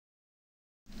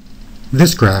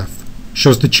This graph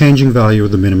shows the changing value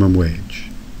of the minimum wage.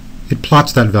 It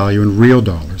plots that value in real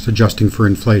dollars, adjusting for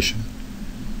inflation.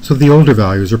 So the older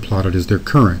values are plotted as their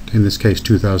current, in this case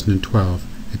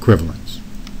 2012, equivalents.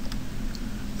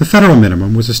 The federal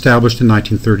minimum was established in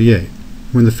 1938,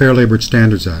 when the Fair Labor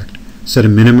Standards Act set a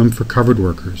minimum for covered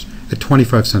workers at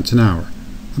 25 cents an hour,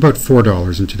 about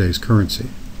 $4 in today's currency.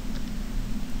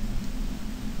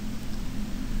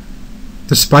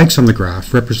 The spikes on the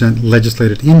graph represent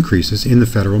legislated increases in the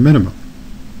federal minimum.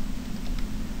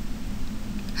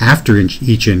 After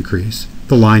each increase,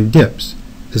 the line dips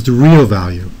as the real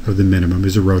value of the minimum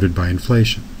is eroded by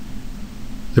inflation.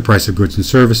 The price of goods and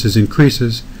services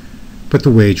increases, but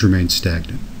the wage remains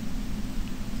stagnant.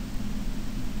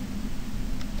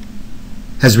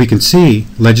 As we can see,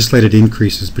 legislated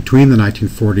increases between the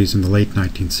 1940s and the late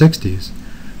 1960s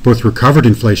both recovered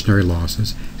inflationary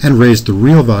losses and raised the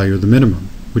real value of the minimum,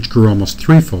 which grew almost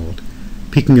threefold,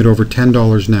 peaking at over $10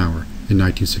 an hour in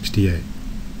 1968.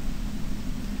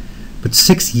 But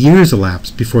 6 years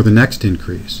elapsed before the next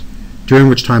increase, during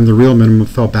which time the real minimum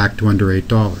fell back to under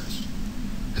 $8.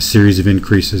 A series of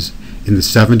increases in the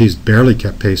 70s barely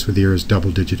kept pace with the era's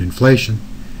double-digit inflation,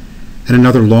 and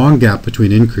another long gap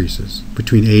between increases,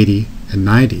 between 80 and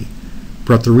 90,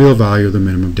 brought the real value of the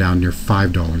minimum down near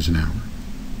 $5 an hour.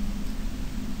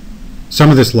 Some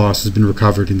of this loss has been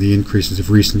recovered in the increases of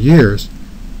recent years,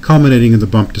 culminating in the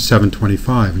bump to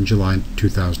 $7.25 in July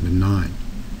 2009.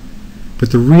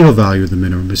 But the real value of the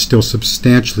minimum is still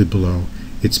substantially below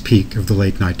its peak of the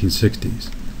late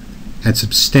 1960s, and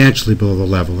substantially below the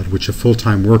level at which a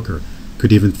full-time worker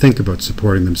could even think about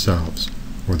supporting themselves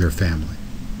or their family.